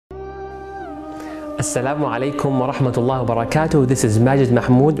Assalamu alaikum wa rahmatullahi wa barakatuh. This is Majed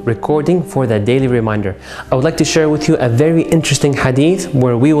Mahmoud recording for the daily reminder. I would like to share with you a very interesting hadith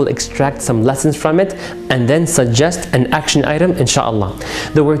where we will extract some lessons from it and then suggest an action item, inshallah.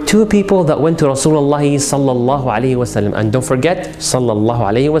 There were two people that went to Rasulullah sallallahu alayhi wa sallam, and don't forget sallallahu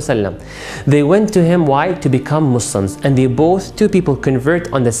alayhi wa sallam. They went to him, why? To become Muslims, and two people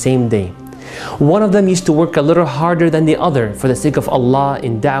convert on the same day. One of them used to work a little harder than the other for the sake of Allah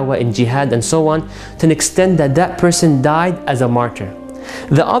in da'wah, in jihad and so on, to an extent that that person died as a martyr.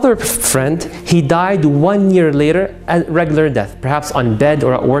 The other friend, he died 1 year later at regular death, perhaps on bed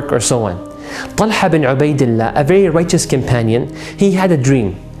or at work or so on. Talha ibn Ubaydallah, a very righteous companion, he had a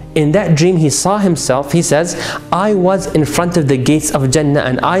dream. In that dream he saw himself, he says, I was in front of the gates of Jannah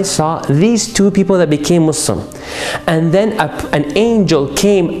and I saw these two people that became Muslim. And then an angel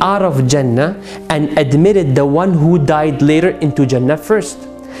came out of Jannah and admitted the one who died later into Jannah first.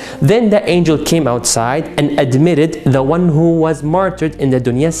 Then the angel came outside and admitted the one who was martyred in the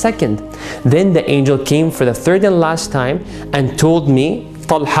dunya second. Then the angel came for the third and last time and told me,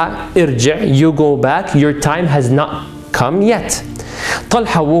 Talha, irji', you go back, your time has not come yet.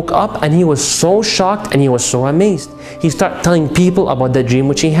 Talha woke up and he was so shocked and he was so amazed. He started telling people about the dream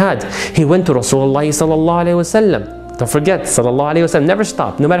which he had. He went to Rasulullah sallallahu alayhi wa sallam. Don't forget, sallallahu alayhi wa sallam, never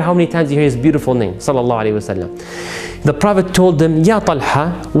stop. No matter how many times you hear his beautiful name, sallallahu alayhi wa sallam. The Prophet told them, Ya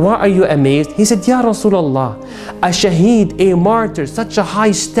Talha, why are you amazed? He said, Ya Rasulullah, a Shaheed, a martyr, such a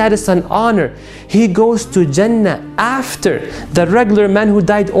high status and honor, he goes to Jannah after the regular man who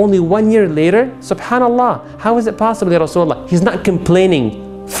died only 1 year later? Subhanallah, how is it possible, Ya Rasulullah? He's not complaining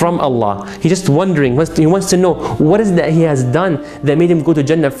from Allah. He's just wondering, he wants to know what is that he has done that made him go to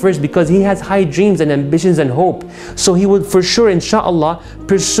Jannah first, because he has high dreams and ambitions and hope. So he would for sure, inshallah,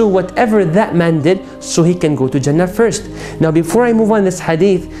 pursue whatever that man did so he can go to Jannah first. Now before I move on this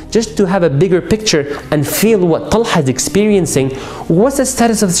hadith, just to have a bigger picture and feel what Talha is experiencing, what's the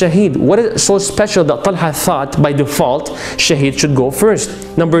status of Shaheed? What is so special that Talha thought by default Shaheed should go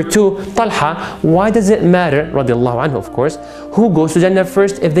first? Number two, Talha, why does it matter, radhiallahu anhu of course, who goes to Jannah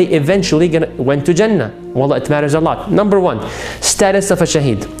first if they eventually went to Jannah? Wallah, it matters a lot. Number one, status of a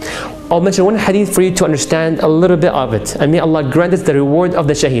Shaheed. I'll mention one hadith for you to understand a little bit of it, and may Allah grant us the reward of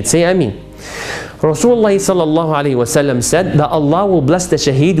the Shaheed. Say Ameen. Rasulullah sallallahu alayhi wa sallam said that Allah will bless the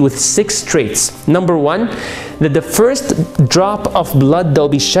Shaheed with 6 traits. Number one, that the first drop of blood that will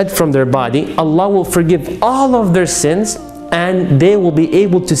be shed from their body, Allah will forgive all of their sins and they will be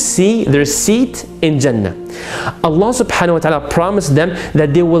able to see their seat in Jannah. Allah subhanahu wa ta'ala promised them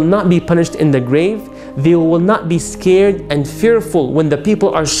that they will not be punished in the grave. They will not be scared and fearful when the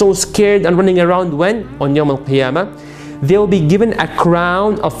people are so scared and running around. When? On Yawm al-Qiyamah. They will be given a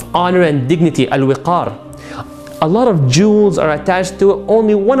crown of honor and dignity, al-wiqar. A lot of jewels are attached to it.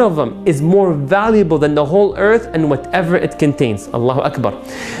 Only one of them is more valuable than the whole earth and whatever it contains. Allahu Akbar.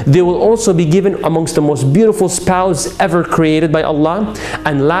 They will also be given amongst the most beautiful spouse ever created by Allah.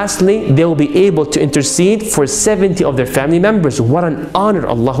 And lastly, they will be able to intercede for 70 of their family members. What an honor,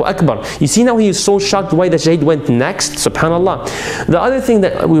 Allahu Akbar. You see now he is so shocked why the Shaheed went next, subhanallah. The other thing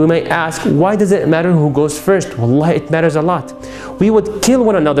that we might ask, why does it matter who goes first? Wallahi, it matters a lot. We would kill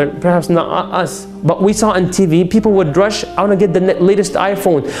one another, perhaps not us, but we saw on TV, people would rush, I want to get the latest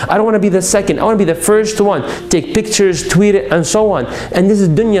iPhone, I don't want to be the second, I want to be the first one, take pictures, tweet it, and so on. And this is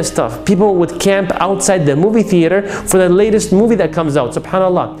dunya stuff. People would camp outside the movie theater for the latest movie that comes out,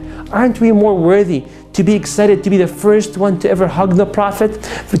 subhanallah. Aren't we more worthy to be excited to be the first one to ever hug the Prophet,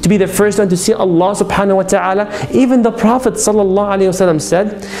 to be the first one to see Allah subhanahu wa ta'ala? Even the Prophet sallallahu alayhi wa sallam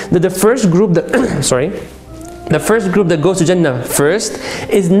said that the first group that, the first group that goes to Jannah first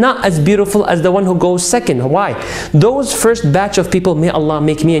is not as beautiful as the one who goes second. Why? Those first batch of people, may Allah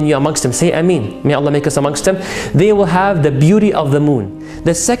make me and you amongst them. Say Ameen. May Allah make us amongst them. They will have the beauty of the moon.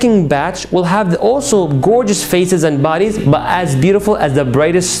 The second batch will have also gorgeous faces and bodies, but as beautiful as the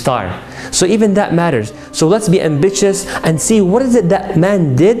brightest star. So even that matters. So let's be ambitious and see what is it that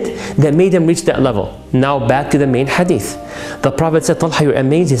man did that made him reach that level. Now back to the main hadith. The Prophet said, Talha, you're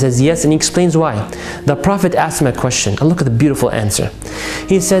amazed? He says, yes, and he explains why. The Prophet asked him a question, and look at the beautiful answer.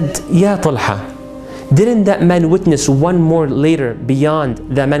 He said, Ya Talha, didn't that man witness one more later beyond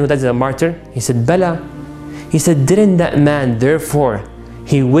the man who died as a martyr? He said, Bala. He said, didn't that man, therefore,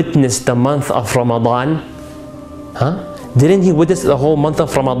 he witnessed the month of Ramadan? Didn't he witness the whole month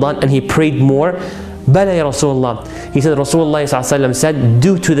of Ramadan and he prayed more? Bala ya Rasulullah. He said, Rasulullah said,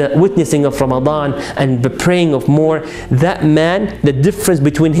 due to the witnessing of Ramadan and the praying of more, that man, the difference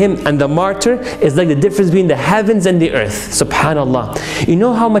between him and the martyr is like the difference between the heavens and the earth. Subhanallah. You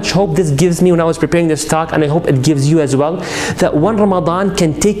know how much hope this gives me when I was preparing this talk, and I hope it gives you as well, that one Ramadan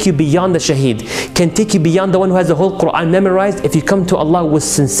can take you beyond the Shaheed, can take you beyond the one who has the whole Qur'an memorized, if you come to Allah with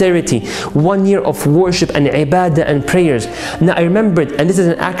sincerity. 1 year of worship and Ibadah and prayers. Now I remembered, and this is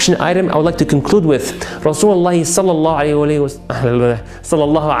an action item I would like to conclude with. Rasulullah sallallahu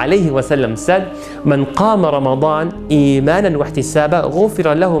alayhi wa sallam said, "Man qama Ramadan imanan wa ihtisaba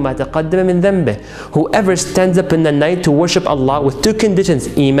ghufira lahu ma taqaddama min dhanbih." Whoever stands up in the night to worship Allah with two conditions,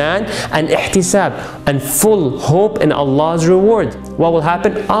 iman and ihtisab, and full hope in Allah's reward, what will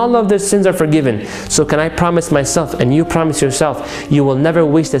happen? All of their sins are forgiven. So can I promise myself, and you promise yourself, you will never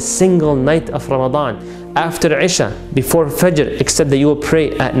waste a single night of Ramadan after Isha, before Fajr, except that you will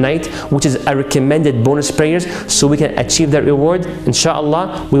pray at night, which is a recommended bonus prayers, so we can achieve that reward.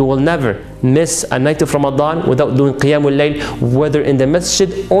 Inshallah, we will never miss a night of Ramadan without doing Qiyamul Layl, whether in the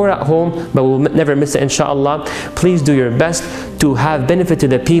masjid or at home, but we will never miss it, inshallah. Please do your best to have benefit to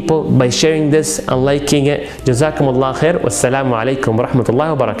the people by sharing this and liking it. Jazakumullah khair. Wassalamu alaikum wa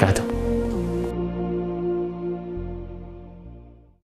rahmatullahi wa barakatuh.